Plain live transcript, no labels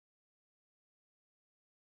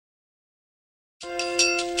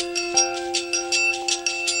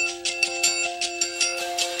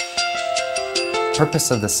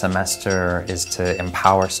purpose of the semester is to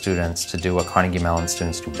empower students to do what Carnegie Mellon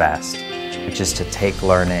students do best, which is to take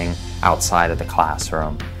learning outside of the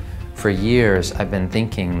classroom. For years, I've been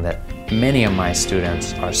thinking that many of my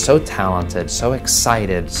students are so talented, so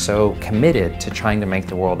excited, so committed to trying to make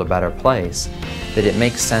the world a better place that it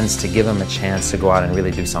makes sense to give them a chance to go out and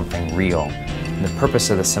really do something real. And the purpose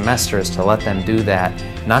of the semester is to let them do that,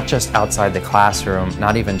 not just outside the classroom,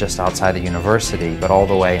 not even just outside the university, but all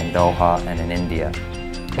the way in Doha and in India.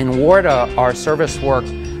 In Warda, our service work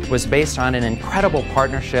was based on an incredible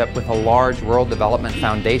partnership with a large Rural Development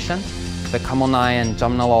Foundation, the Kamalnayan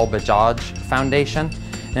Jamnalal Bajaj Foundation.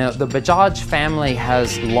 Now, the Bajaj family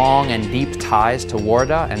has long and deep ties to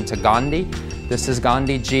Warda and to Gandhi. This is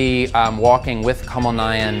Gandhi ji walking with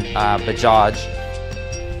Kamalnayan Bajaj.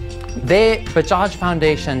 The Bajaj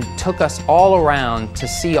Foundation took us all around to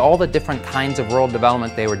see all the different kinds of rural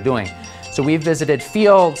development they were doing. So we visited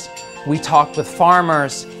fields, we talked with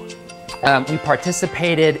farmers, we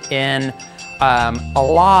participated in a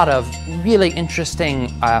lot of really interesting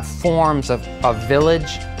forms of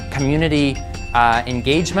village, community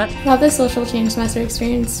engagement. I thought the social change semester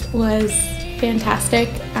experience was fantastic.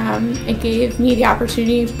 It gave me the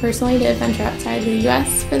opportunity personally to venture outside the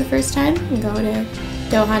US for the first time and go to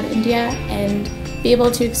Doha, India, and be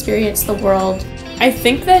able to experience the world. I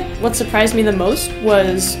think that what surprised me the most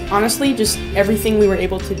was honestly just everything we were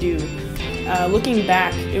able to do. Looking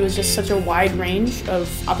back, it was just such a wide range of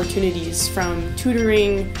opportunities, from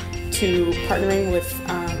tutoring to partnering with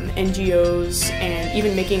NGOs and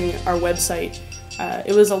even making our website.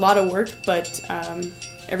 It was a lot of work, but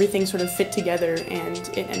everything sort of fit together and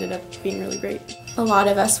it ended up being really great. A lot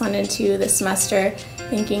of us went into the semester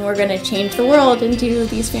thinking we're going to change the world and do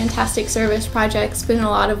these fantastic service projects, but in a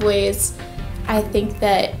lot of ways I think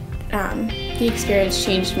that the experience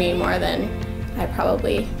changed me more than I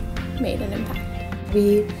probably made an impact.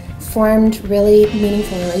 We formed really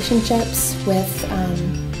meaningful relationships with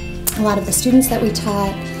a lot of the students that we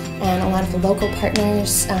taught and a lot of the local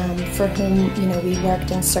partners for whom we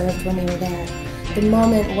worked and served when we were there. The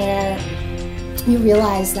moment where you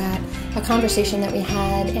realize that a conversation that we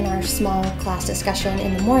had in our small class discussion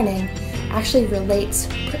in the morning actually relates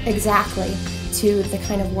exactly to the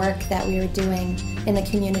kind of work that we were doing in the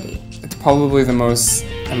community. It's probably the most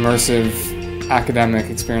immersive academic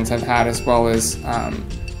experience I've had, as well as an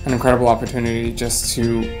incredible opportunity just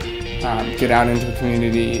to get out into the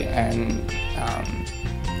community and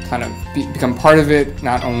kind of become part of it,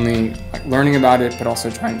 not only learning about it, but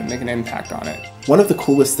also trying to make an impact on it. One of the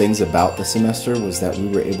coolest things about the semester was that we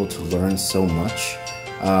were able to learn so much,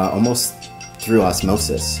 almost through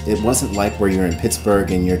osmosis. It wasn't like where you're in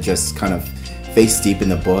Pittsburgh and you're just kind of face deep in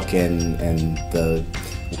the book and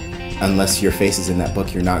unless your face is in that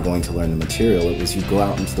book, you're not going to learn the material. It was you go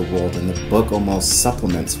out into the world and the book almost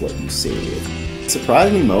supplements what you see. What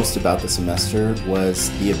surprised me most about the semester was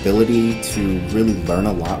the ability to really learn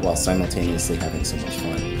a lot while simultaneously having so much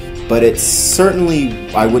fun. But it's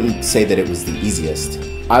certainly, I wouldn't say that it was the easiest.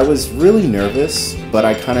 I was really nervous, but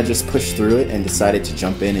I kind of just pushed through it and decided to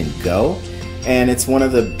jump in and go. And it's one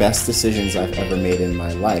of the best decisions I've ever made in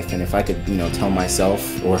my life. And if I could, tell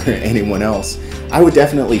myself or anyone else, I would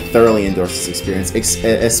definitely thoroughly endorse this experience,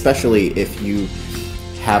 especially if you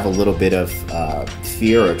have a little bit of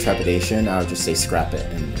fear or trepidation. I would just say scrap it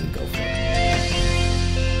and go for it.